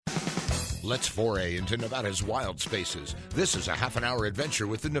Let's foray into Nevada's wild spaces. This is a half-an-hour adventure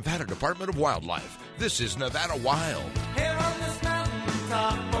with the Nevada Department of Wildlife. This is Nevada Wild. Here on this mountain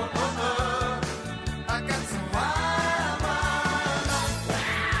top, I got some wild, wild life.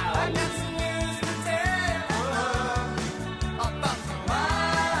 Wow. I got some news to tell about some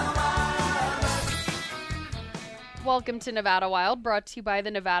wild, wild life. Welcome to Nevada Wild, brought to you by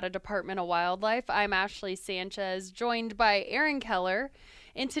the Nevada Department of Wildlife. I'm Ashley Sanchez, joined by Aaron Keller.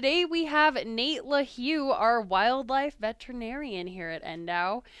 And today we have Nate LaHue, our wildlife veterinarian here at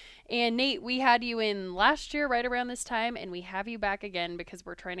NDOW. And Nate, we had you in last year right around this time, and we have you back again because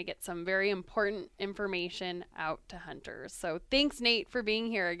we're trying to get some very important information out to hunters. So thanks, Nate, for being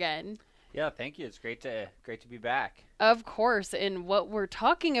here again. Yeah, thank you. It's great to be back. Of course. And what we're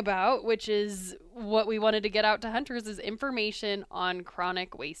talking about, which is what we wanted to get out to hunters, is information on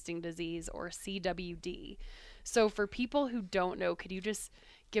chronic wasting disease, or CWD. So for people who don't know, could you just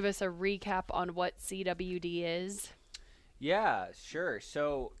give us a recap on what CWD is? Yeah, sure.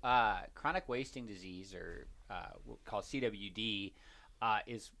 So chronic wasting disease, or we'll call CWD,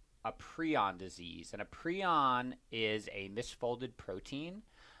 is a prion disease. And a prion is a misfolded protein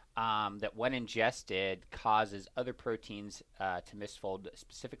that when ingested causes other proteins to misfold,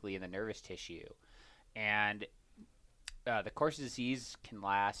 specifically in the nervous tissue. And the course of disease can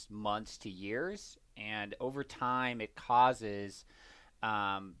last months to years. And over time, it causes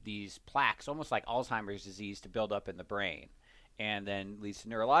these plaques, almost like Alzheimer's disease, to build up in the brain. And then leads to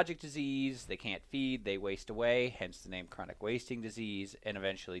neurologic disease. They can't feed. They waste away, hence the name chronic wasting disease, and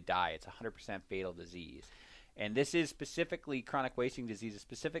eventually die. It's a 100% fatal disease. And this is specifically, chronic wasting disease is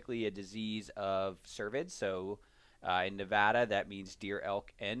specifically a disease of cervids. So in Nevada, that means deer,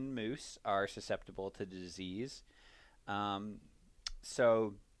 elk, and moose are susceptible to the disease.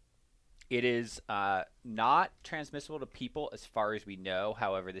 So it is not transmissible to people as far as we know.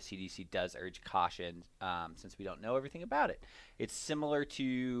 However, the CDC does urge caution since we don't know everything about it. It's similar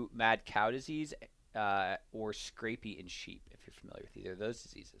to mad cow disease or scrapie in sheep, if you're familiar with either of those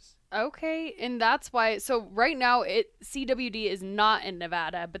diseases. Okay, and that's why. So right now, CWD is not in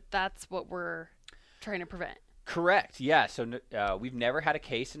Nevada, but that's what we're trying to prevent. Correct. Yeah. So we've never had a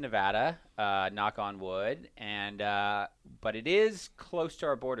case in Nevada, knock on wood, and but it is close to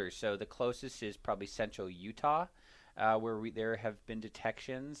our borders. So the closest is probably central Utah, where there have been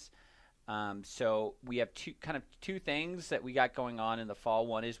detections. So we have two things that we got going on in the fall.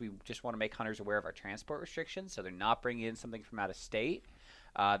 One is we just want to make hunters aware of our transport restrictions, so they're not bringing in something from out of state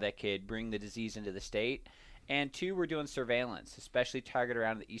that could bring the disease into the state. And two, we're doing surveillance, especially targeted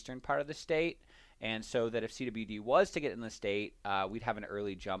around the eastern part of the state. And so that if CWD was to get in the state, we'd have an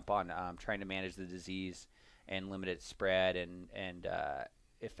early jump on trying to manage the disease and limit its spread and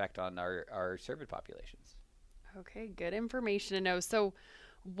effect on our cervid populations. Okay, good information to know. So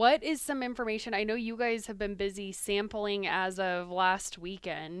what is some information? I know you guys have been busy sampling as of last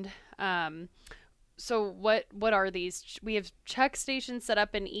weekend. So what are these? We have check stations set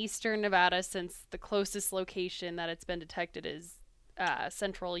up in eastern Nevada, since the closest location that it's been detected is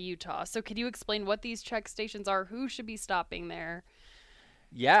central Utah. So could you explain what these check stations are? Who should be stopping there?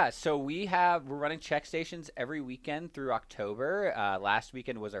 Yeah, so we're running check stations every weekend through October. Last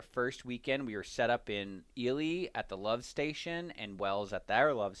weekend was our first weekend. We were set up in Ely at the Love Station and Wells at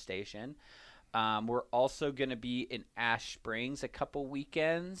their Love Station. We're also going to be in Ash Springs a couple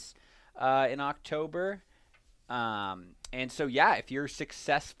weekends in October. And so, yeah, if you're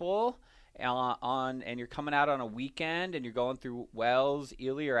successful and you're coming out on a weekend and you're going through Wells,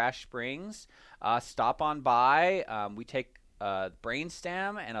 Ely, or Ash Springs, stop on by. We take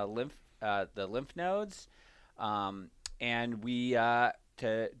brainstem and the lymph nodes, and we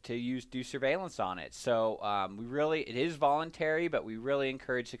do surveillance on it. So it is voluntary, but we really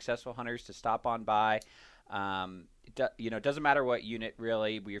encourage successful hunters to stop on by. It doesn't matter what unit,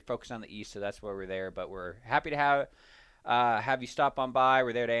 really. We're focused on the east, so that's where we're there. But we're happy to have you stop on by.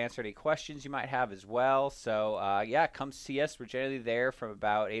 We're there to answer any questions you might have as well. So, come see us. We're generally there from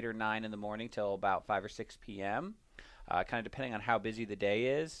about 8 or 9 in the morning till about 5 or 6 p.m., kind of depending on how busy the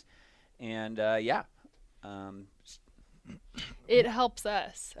day is. And, it helps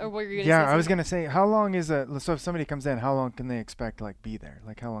us. Or what you're gonna say? I was going to say, how long is so if somebody comes in, how long can they expect be there?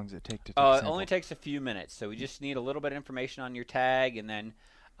 Like, how long does it take to take a It sample? only takes a few minutes. So we just need a little bit of information on your tag, and then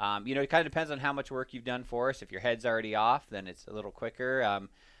it kind of depends on how much work you've done for us. If your head's already off, then it's a little quicker.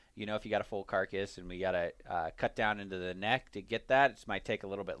 If you got a full carcass and we got to cut down into the neck to get that, it might take a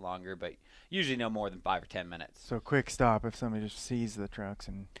little bit longer, but usually no more than 5 or 10 minutes. So quick stop if somebody just sees the trucks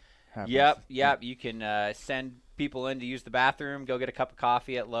and happens. Yep. You can send people in to use the bathroom, go get a cup of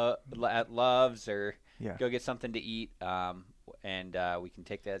coffee at Love's, or go get something to eat. and we can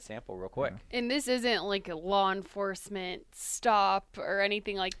take that sample real quick. And this isn't like a law enforcement stop or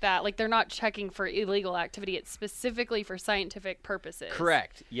anything like that. Like they're not checking for illegal activity. It's specifically for scientific purposes.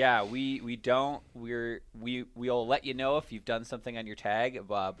 Correct. Yeah, we'll let you know if you've done something on your tag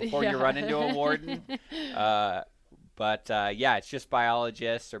before you run into a warden. But it's just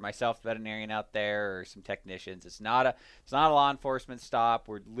biologists or myself, the veterinarian out there, or some technicians. It's not a law enforcement stop.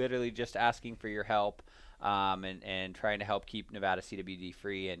 We're literally just asking for your help, and trying to help keep Nevada CWD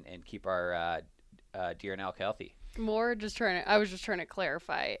free and keep our deer and elk healthy. I was just trying to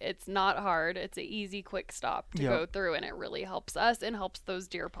clarify. It's not hard. It's an easy, quick stop to go through, and it really helps us and helps those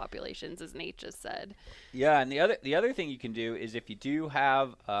deer populations, as Nate just said. Yeah, and the other thing you can do is if you do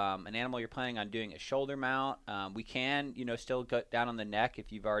have an animal you're planning on doing a shoulder mount, we can still go down on the neck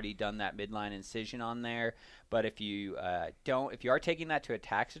if you've already done that midline incision on there. But if you if you are taking that to a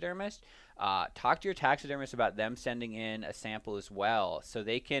taxidermist, talk to your taxidermist about them sending in a sample as well, so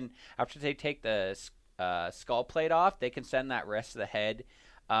they can, after they take the skull plate off, they can send that rest of the head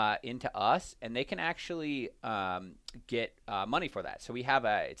into us, and they can actually get money for that. So we have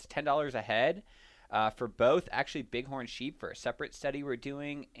it's $10 a head for both actually bighorn sheep for a separate study we're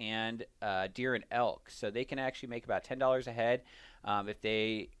doing, and deer and elk. So they can actually make about $10 a head. If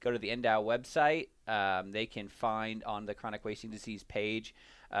they go to the NDOW website, they can find on the chronic wasting disease page,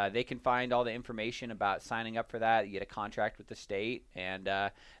 they can find all the information about signing up for that. You get a contract with the state, and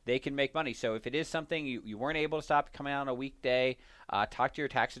they can make money. So if it is something you weren't able to stop coming out on a weekday, talk to your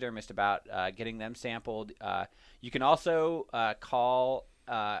taxidermist about getting them sampled. You can also call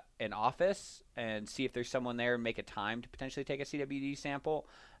an office and see if there's someone there and make a time to potentially take a CWD sample.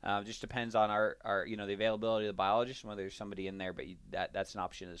 Just depends on our the availability of the biologist and whether there's somebody in there, but that's an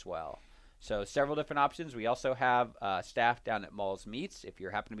option as well. So several different options. We also have staff down at Malls Meats. If you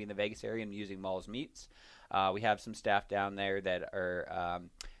happen to be in the Vegas area and using Malls Meats, we have some staff down there that are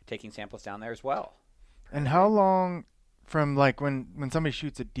taking samples down there as well. And how long from like when somebody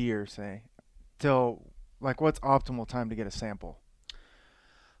shoots a deer, say, till like what's optimal time to get a sample?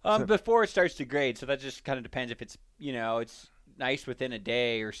 Before it starts to grade, so that just kind of depends. If it's it's nice within a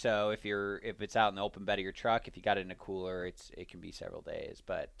day or so. If it's out in the open bed of your truck, if you got it in a cooler, it can be several days.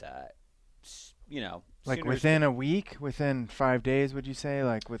 But like within a week, within 5 days, would you say?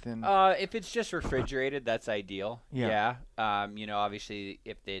 Like within? If it's just refrigerated, that's ideal. Yeah. Obviously,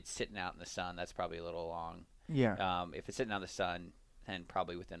 if it's sitting out in the sun, that's probably a little long. Yeah. If it's sitting out in the sun, then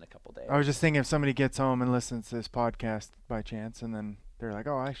probably within a couple days. I was just thinking if somebody gets home and listens to this podcast by chance, and then they're like,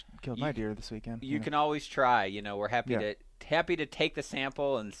 "Oh, I killed my deer this weekend." You can always try. We're happy to take the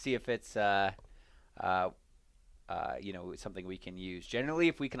sample and see if it's something we can use. Generally,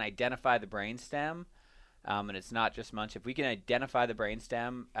 if we can identify the brainstem, and it's not just munch, if we can identify the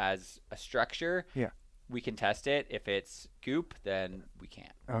brainstem as a structure, we can test it. If it's goop, then we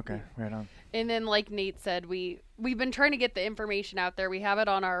can't. Okay, right on. And then, like Nate said, we've been trying to get the information out there. We have it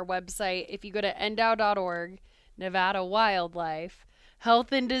on our website. If you go to ndow.org, Nevada Wildlife,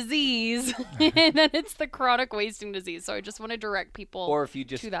 Health and Disease, and then it's the chronic wasting disease. So I just want to direct people or if you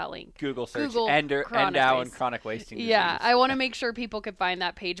just to that link. Google search NDOW and chronic wasting disease. Yeah, I want to make sure people could find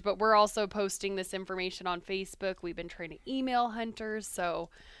that page, but we're also posting this information on Facebook. We've been trying to email hunters, so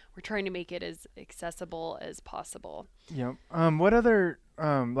we're trying to make it as accessible as possible. Yep. What other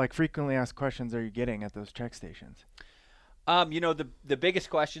like frequently asked questions are you getting at those check stations? The biggest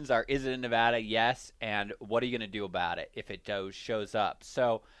questions are, is it in Nevada? Yes. And what are you going to do about it if it shows up?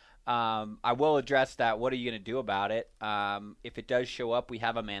 So I will address that. What are you going to do about it? If it does show up, we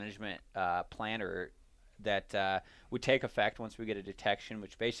have a management planner that would take effect once we get a detection,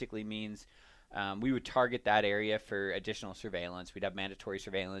 which basically means we would target that area for additional surveillance. We'd have mandatory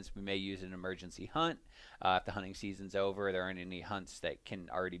surveillance. We may use an emergency hunt. If the hunting season's over, there aren't any hunts that can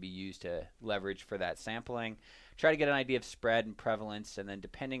already be used to leverage for that sampling. Try to get an idea of spread and prevalence, and then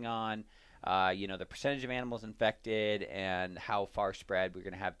depending on the percentage of animals infected and how far spread, we're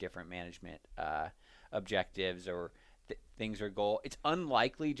going to have different management objectives or things or goal. It's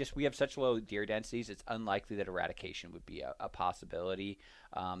unlikely, we have such low deer densities, it's unlikely that eradication would be a possibility.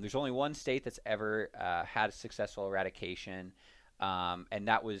 There's only one state that's ever had a successful eradication, and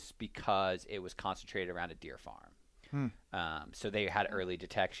that was because it was concentrated around a deer farm. So they had early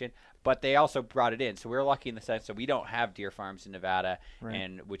detection, but they also brought it in. So we're lucky in the sense that we don't have deer farms in Nevada,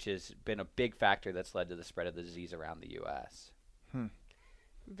 and which has been a big factor that's led to the spread of the disease around the U.S.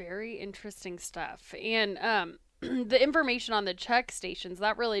 Very interesting stuff. And the information on the check stations,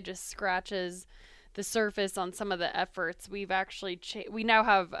 that really just scratches the surface on some of the efforts. We've actually we now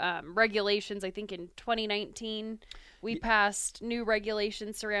have regulations. I think in 2019 we passed new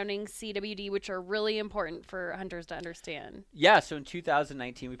regulations surrounding CWD, which are really important for hunters to understand. Yeah, so in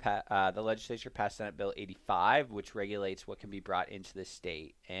 2019, the legislature passed Senate Bill 85, which regulates what can be brought into the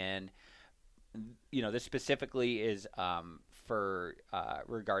state. And, this specifically is for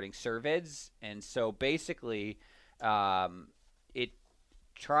regarding cervids. And so basically, it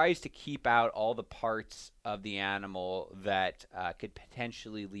tries to keep out all the parts of the animal that could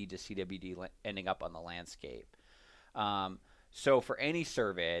potentially lead to CWD ending up on the landscape. So for any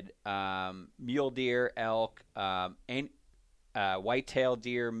cervid, mule deer, elk, white-tailed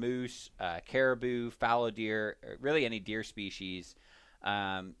deer, moose, caribou, fallow deer, really any deer species,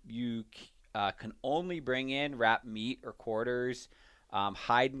 you can only bring in wrapped meat or quarters,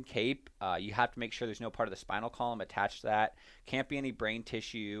 hide and cape. You have to make sure there's no part of the spinal column attached to that. Can't be any brain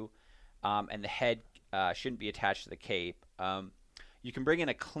tissue, and the head shouldn't be attached to the cape. You can bring in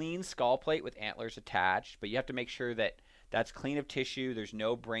a clean skull plate with antlers attached, but you have to make sure that that's clean of tissue. There's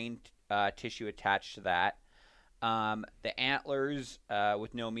no brain tissue attached to that. The antlers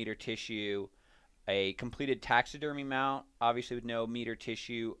with no meat or tissue. A completed taxidermy mount, obviously with no meat or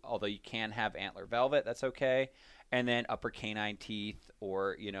tissue, although you can have antler velvet, that's okay. And then upper canine teeth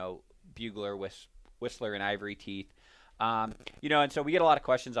or, bugler, whistler, and ivory teeth. And so we get a lot of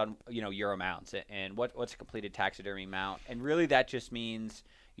questions on, Euro mounts and what's a completed taxidermy mount. And really that just means,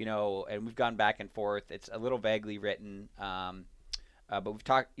 and we've gone back and forth. It's a little vaguely written, but we've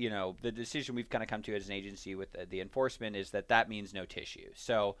talked, the decision we've kind of come to as an agency with the enforcement is that means no tissue.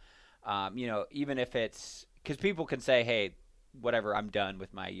 So, even if it's, because people can say, hey, whatever, I'm done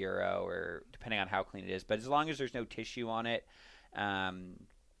with my Euro, or depending on how clean it is. But as long as there's no tissue on it,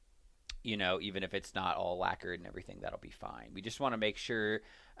 even if it's not all lacquered and everything, that'll be fine. We just want to make sure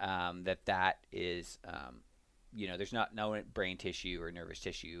that is, there's no brain tissue or nervous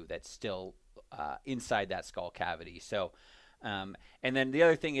tissue that's still inside that skull cavity. So, and then the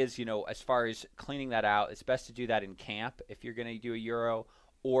other thing is, as far as cleaning that out, it's best to do that in camp if you're going to do a Euro,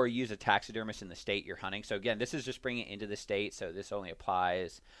 or use a taxidermist in the state you're hunting. So again, this is just bringing it into the state, so this only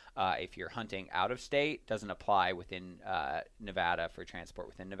applies if you're hunting out of state. Doesn't apply within Nevada for transport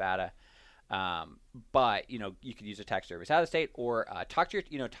within Nevada. But you could use a taxidermist out of state, or talk to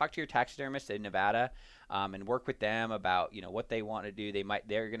your taxidermist in Nevada, and work with them about what they want to do.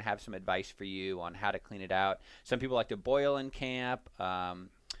 They're going to have some advice for you on how to clean it out. Some people like to boil in camp.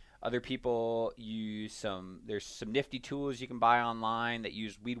 Other people there's some nifty tools you can buy online that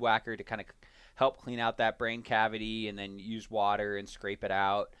use weed whacker to kind of help clean out that brain cavity, and then use water and scrape it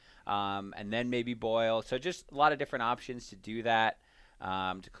out, and then maybe boil. So just a lot of different options to do that,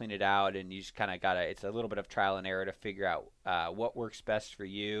 to clean it out. And you just kind of it's a little bit of trial and error to figure out what works best for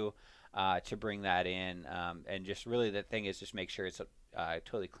you to bring that in. And just really the thing is just make sure it's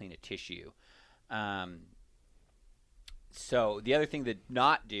totally clean of tissue. So the other thing to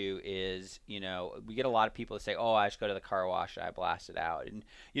not do is, we get a lot of people that say, oh, I just go to the car wash and I blast it out. And,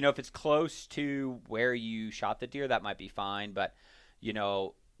 if it's close to where you shot the deer, that might be fine. But,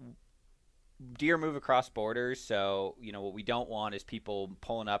 deer move across borders. So, what we don't want is people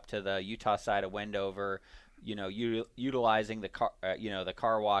pulling up to the Utah side of Wendover, utilizing the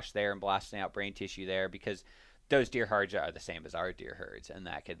car wash there and blasting out brain tissue there, because those deer herds are the same as our deer herds, and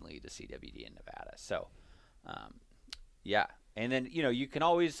that can lead to CWD in Nevada. So, yeah. And then, you can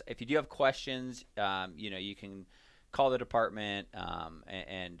always, if you do have questions, you can call the department,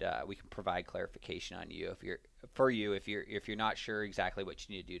 and we can provide clarification on you if you're not sure exactly what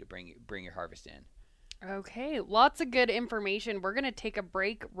you need to do to bring your harvest in. Okay, lots of good information. We're going to take a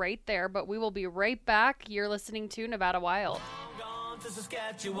break right there, but we will be right back. You're listening to Nevada Wild. To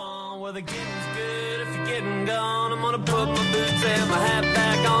Saskatchewan, where the getting's good. If you're getting gone, I'm gonna put my boots and my hat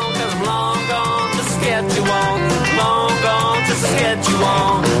back on, 'cause I'm long gone to Saskatchewan, long gone to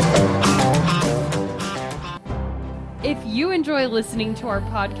Saskatchewan. If you enjoy listening to our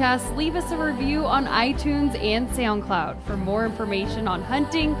podcast, leave us a review on iTunes and SoundCloud. For more information on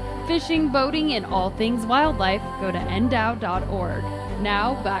hunting, fishing, boating, and all things wildlife, go to ndow.org.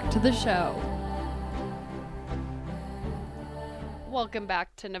 Now, back to the show. Welcome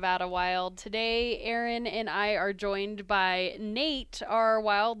back to Nevada Wild. Today, Aaron and I are joined by Nate, our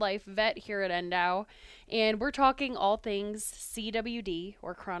wildlife vet here at NDOW, and we're talking all things CWD,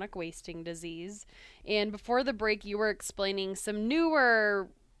 or chronic wasting disease. And before the break, you were explaining some newer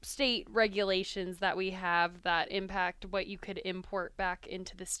state regulations that we have that impact what you could import back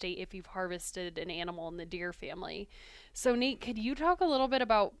into the state if you've harvested an animal in the deer family. So, Nate, could you talk a little bit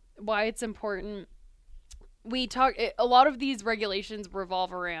about why it's important a lot of these regulations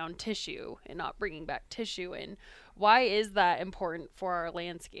revolve around tissue and not bringing back tissue in. Why is that important for our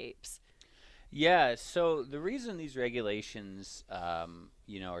landscapes? Yeah, so the reason these regulations,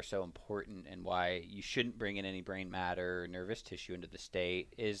 are so important and why you shouldn't bring in any brain matter or nervous tissue into the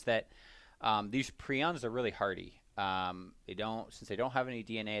state is that these prions are really hardy. Since they don't have any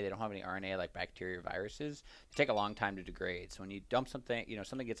DNA, they don't have any RNA like bacteria or viruses, they take a long time to degrade. So when you dump something,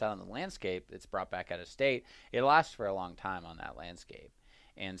 something gets out on the landscape, it's brought back out of state, it lasts for a long time on that landscape.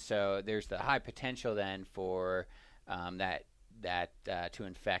 And so there's the high potential then for that to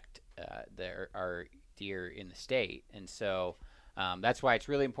infect our deer in the state. And so that's why it's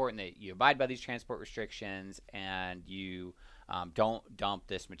really important that you abide by these transport restrictions and you don't dump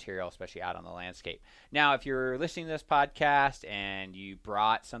this material, especially out on the landscape. Now, if you're listening to this podcast and you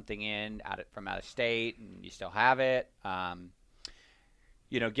brought something in from out of state and you still have it,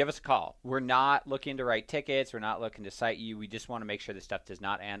 give us a call. We're not looking to write tickets. We're not looking to cite you. We just want to make sure this stuff does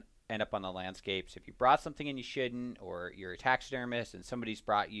not end up on the landscapes. If you brought something and you shouldn't, or you're a taxidermist and somebody's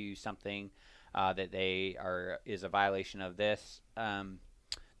brought you something that is a violation of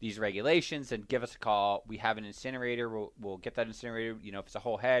these regulations, then give us a call. We have an incinerator. We'll get that incinerator. If it's a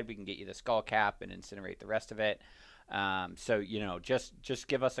whole head, we can get you the skull cap and incinerate the rest of it. Just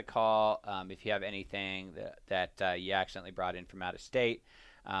give us a call if you have anything that you accidentally brought in from out of state.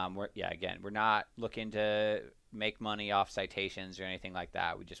 We're not looking to make money off citations or anything like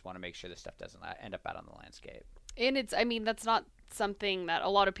that. We just want to make sure this stuff doesn't end up out on the landscape. And that's not something that a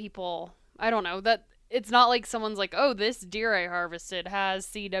lot of people, I don't know, that it's not like someone's like, oh, this deer I harvested has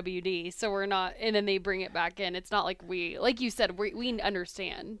CWD, so we're not, and then they bring it back in. It's not like like you said, we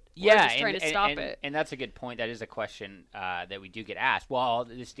understand. Yeah, we're just trying to stop it. And that's a good point. That is a question that we do get asked. Well,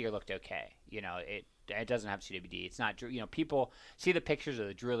 this deer looked okay. It doesn't have CWD. It's not, people see the pictures of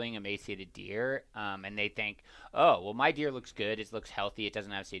the drooling emaciated deer, and they think, oh, well, my deer looks good. It looks healthy. It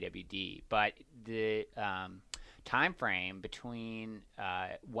doesn't have CWD. But the time frame between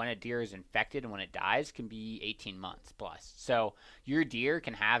when a deer is infected and when it dies can be 18 months plus. So your deer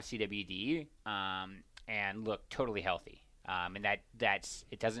can have CWD and look totally healthy. And it's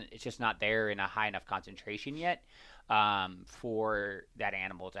just not there in a high enough concentration yet for that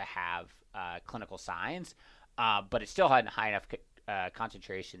animal to have clinical signs, but it still had a high enough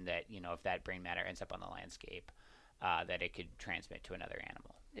concentration that, if that brain matter ends up on the landscape, that it could transmit to another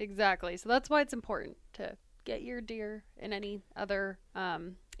animal. Exactly. So that's why it's important to get your deer and any other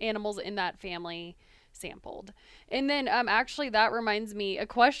animals in that family sampled. And then actually that reminds me, a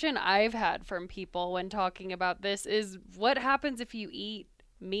question I've had from people when talking about this is, what happens if you eat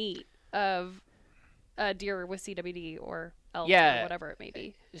meat of a deer with CWD or elk or whatever it may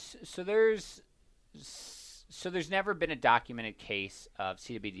be? So there's never been a documented case of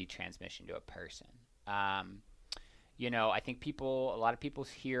CWD transmission to a person. I think a lot of people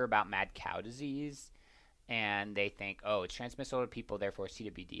hear about mad cow disease and they think, oh, it's transmissible to people, therefore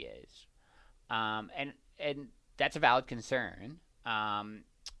CWD is. And that's a valid concern.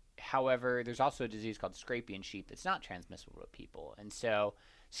 However, there's also a disease called scrapie in sheep that's not transmissible to people. And so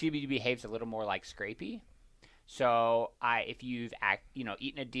CWD behaves a little more like scrapie. So if you've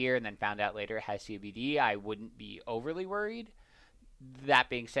eaten a deer and then found out later it has CWD, I wouldn't be overly worried. That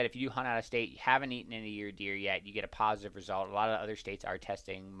being said, if you hunt out of state, you haven't eaten any of your deer yet, you get a positive result. A lot of other states are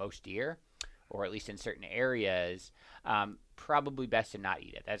testing most deer, or at least in certain areas. Probably best to not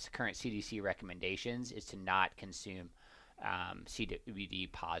eat it. That's the current CDC recommendations, is to not consume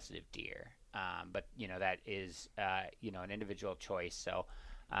CWD positive deer. But that is an individual choice. So,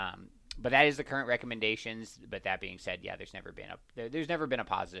 but that is the current recommendations. But that being said, there's never been a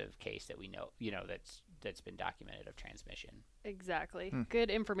positive case that we know that's been documented of transmission. Exactly.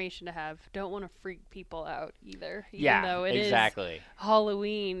 Good information to have. Don't want to freak people out either. Even though it is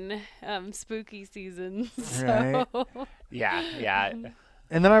Halloween, spooky season. So. Right. Yeah.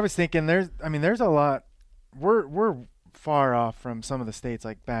 And then I was thinking, there's a lot. We're far off from some of the states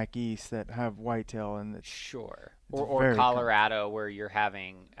like back east that have whitetail, and sure, or Colorado where you're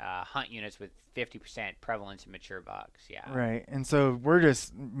having hunt units with 50% prevalence in mature bucks. Yeah, right. And so we're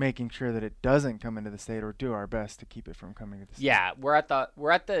just making sure that it doesn't come into the state, or do our best to keep it from coming to the state. Yeah, we're at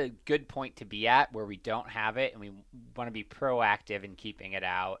the good point to be at where we don't have it, and we want to be proactive in keeping it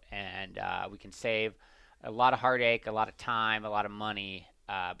out, and we can save a lot of heartache, a lot of time, a lot of money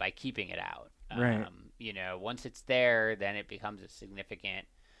by keeping it out. Right. Once it's there, then it becomes a significant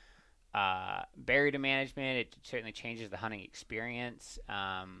barrier to management. It certainly changes the hunting experience.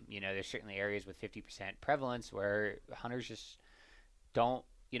 There's certainly areas with 50% prevalence where hunters just don't,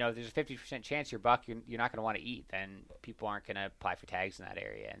 there's a 50% chance your buck you're not going to want to eat, then people aren't going to apply for tags in that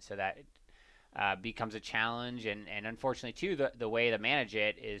area. And so that becomes a challenge. And unfortunately, too, the way to manage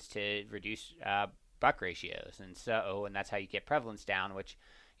it is to reduce buck ratios. And that's how you get prevalence down, which,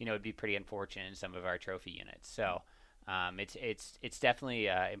 would be pretty unfortunate in some of our trophy units. So it's definitely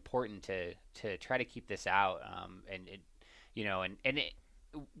important to try to keep this out.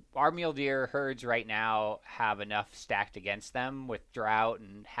 Our mule deer herds right now have enough stacked against them with drought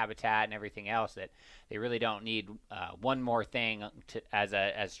and habitat and everything else that they really don't need one more thing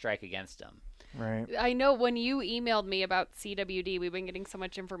as strike against them. Right. I know when you emailed me about CWD, we've been getting so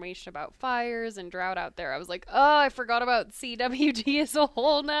much information about fires and drought out there. I was like, oh, I forgot about CWD is a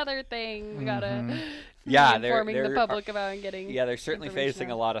whole nother thing. We gotta be informing the public about and getting. Yeah, they're certainly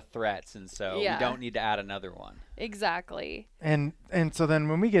facing out. a lot of threats, and so we don't need to add another one. Exactly. And so then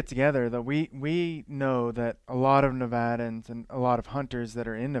when we get together, though, we know that a lot of Nevadans and a lot of hunters that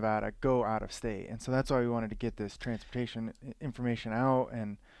are in Nevada go out of state, and so that's why we wanted to get this transportation information out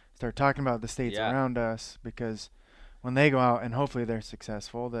and start talking about the states around us, because when they go out and hopefully they're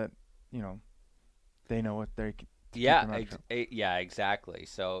successful, that they know what they're exactly.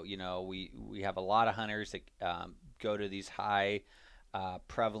 So we have a lot of hunters that go to these high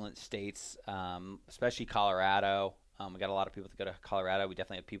prevalent states, especially Colorado. We got a lot of people that go to Colorado. We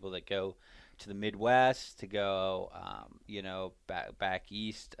definitely have people that go to the Midwest, to go back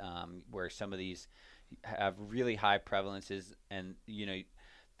east, where some of these have really high prevalences. And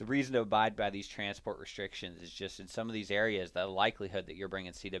the reason to abide by these transport restrictions is just in some of these areas, the likelihood that you're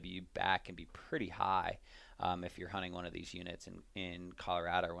bringing CW back can be pretty high if you're hunting one of these units in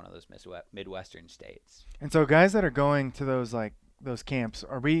Colorado or one of those Midwestern states. And so guys that are going to those camps,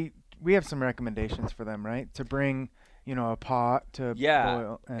 we have some recommendations for them, right? To bring, a pot to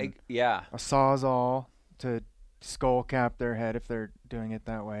boil and a Sawzall to skull cap their head if they're doing it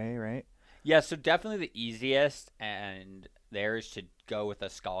that way, right? Yeah, so definitely the easiest and there is to go with a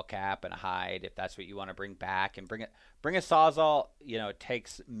skull cap and a hide if that's what you want to bring back, and bring a Sawzall. It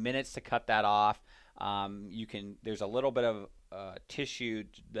takes minutes to cut that off. There's a little bit of tissue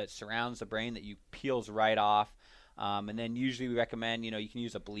that surrounds the brain that peels right off. And then usually we recommend, you can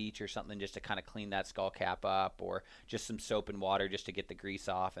use a bleach or something just to kind of clean that skull cap up, or just some soap and water just to get the grease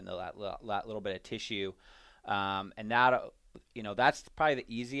off and that little bit of tissue. And that, that's probably the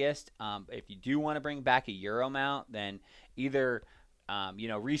easiest. If you do want to bring back a Euro mount, then either,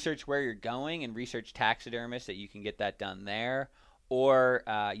 research where you're going and research taxidermists that you can get that done there, or,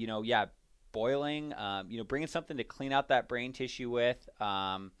 boiling, bringing something to clean out that brain tissue with.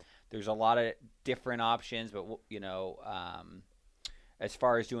 There's a lot of different options, but as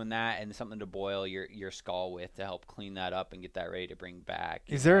far as doing that, and something to boil your skull with to help clean that up and get that ready to bring back.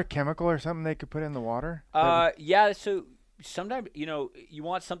 Is there a chemical or something they could put in the water? Yeah. So sometimes you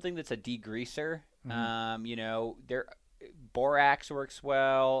want something that's a degreaser. There borax works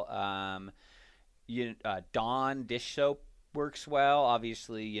well. Dawn dish soap works well.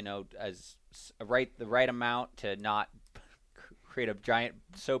 Obviously, as the right amount to not create a giant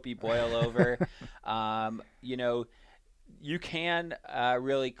soapy boil over. You can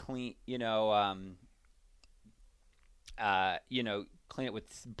really clean, clean it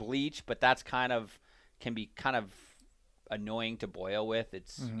with bleach, but that's can be kind of annoying to boil with.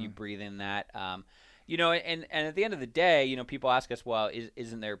 It's you breathe in that. And at the end of the day, people ask us, well,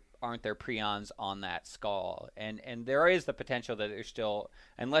 aren't there prions on that skull? And there is the potential that there's still,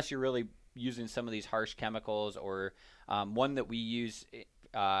 unless you're really using some of these harsh chemicals, or one that we use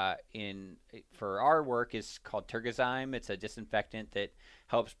for our work is called Turgazyme. It's a disinfectant that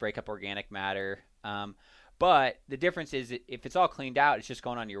helps break up organic matter. But the difference is if it's all cleaned out, it's just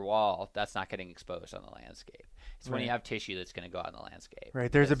going on your wall. That's not getting exposed on the landscape. It's when you have tissue that's going to go out on the landscape.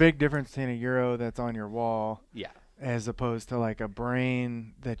 Right. There's a big difference between a Euro that's on your wall. Yeah. As opposed to like a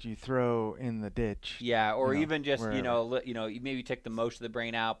brain that you throw in the ditch. Yeah, or even just you maybe take the most of the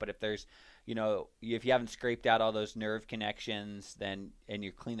brain out, but if there's if you haven't scraped out all those nerve connections, then and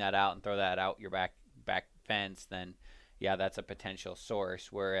you clean that out and throw that out your back fence, then that's a potential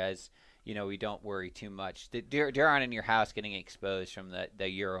source. Whereas we don't worry too much. The deer aren't in your house getting exposed from the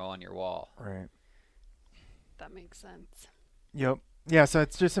Euro on your wall. Right. That makes sense. Yep. Yeah, so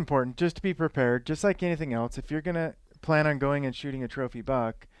it's just important just to be prepared, just like anything else. If you're going to plan on going and shooting a trophy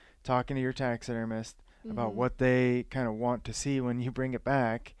buck, talking to your taxidermist about what they kind of want to see when you bring it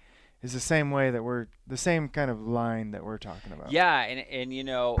back is the same way that the same kind of line that we're talking about. Yeah, and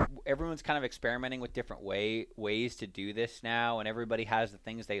everyone's kind of experimenting with different ways to do this now, and everybody has the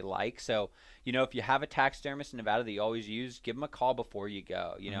things they like. So, if you have a taxidermist in Nevada that you always use, give them a call before you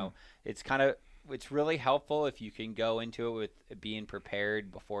go. It's really helpful if you can go into it with being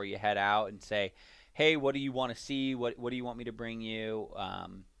prepared before you head out and say, hey, what do you want to see? What do you want me to bring you?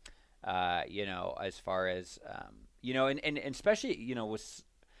 You know, as far as you know, and especially, you know, with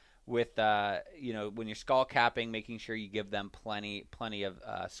you know, when you're skull capping, making sure you give them plenty of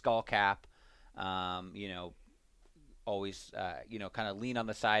skull cap. You know, always you know, kind of lean on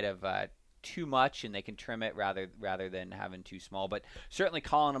the side of too much, and they can trim it rather than having too small. But certainly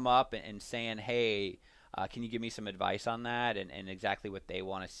calling them up and saying, hey, can you give me some advice on that, and exactly what they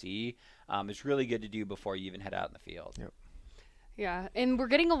want to see, is really good to do before you even head out in the field. Yep. Yeah, and we're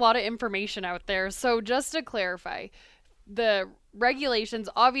getting a lot of information out there. So just to clarify, the regulations,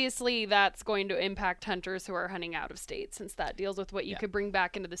 obviously that's going to impact hunters who are hunting out of state, since that deals with what you could bring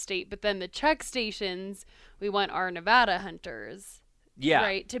back into the state. But then the check stations, we want our Nevada hunters,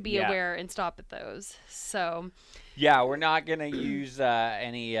 right, to be aware and stop at those. So yeah, we're not going to use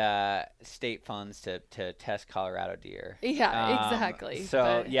any state funds to test Colorado deer. Yeah, exactly.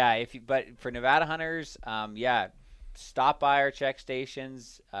 So but for Nevada hunters, stop by our check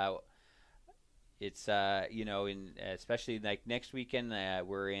stations. It's you know, especially like next weekend,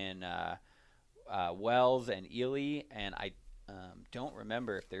 we're in Wells and Ely, and I don't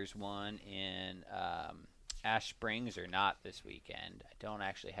remember if there's one in Ash Springs or not this weekend. I don't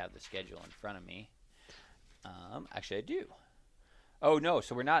actually have the schedule in front of me. Actually, I do. Oh no,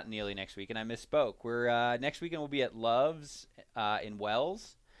 so we're not in Ely next weekend. I misspoke. We're next weekend we'll be at Love's in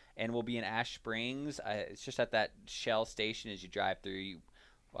Wells, and we'll be in Ash Springs. It's just at that Shell station as you drive through. You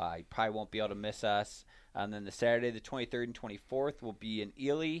probably won't be able to miss us. And then the Saturday, the 23rd and 24th, will be in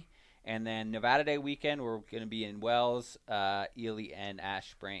Ely. And then Nevada Day weekend, we're going to be in Wells, Ely, and Ash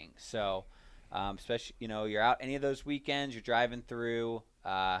Springs. So, especially, you know, you're out any of those weekends, you're driving through,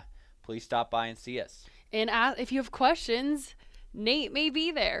 please stop by and see us. And if you have questions, Nate may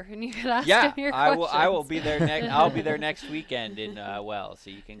be there, and you can ask him your questions. I will be there next. I'll be there next weekend in Wells, so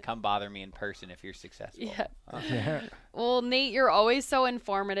you can come bother me in person if you're successful. Yeah. Well, Nate, you're always so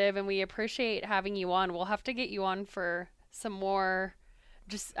informative, and we appreciate having you on. We'll have to get you on for some more.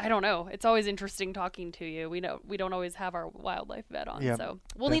 Just, I don't know. It's always interesting talking to you. We don't always have our wildlife vet on, so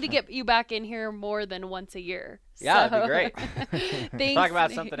we'll need to get you back in here more than once a year. Yeah, that'd be great. Thanks. Talk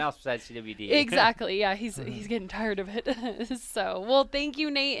about something else besides CWD. Exactly. Yeah, he's getting tired of it. So, well, thank you,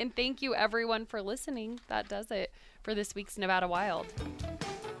 Nate, and thank you everyone for listening. That does it for this week's Nevada Wild.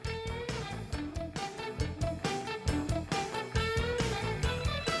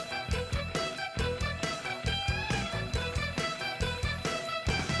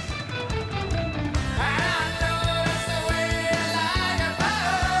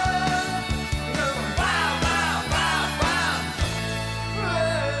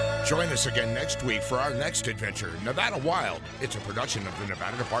 Join us again next week for our next adventure, Nevada Wild. It's a production of the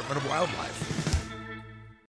Nevada Department of Wildlife.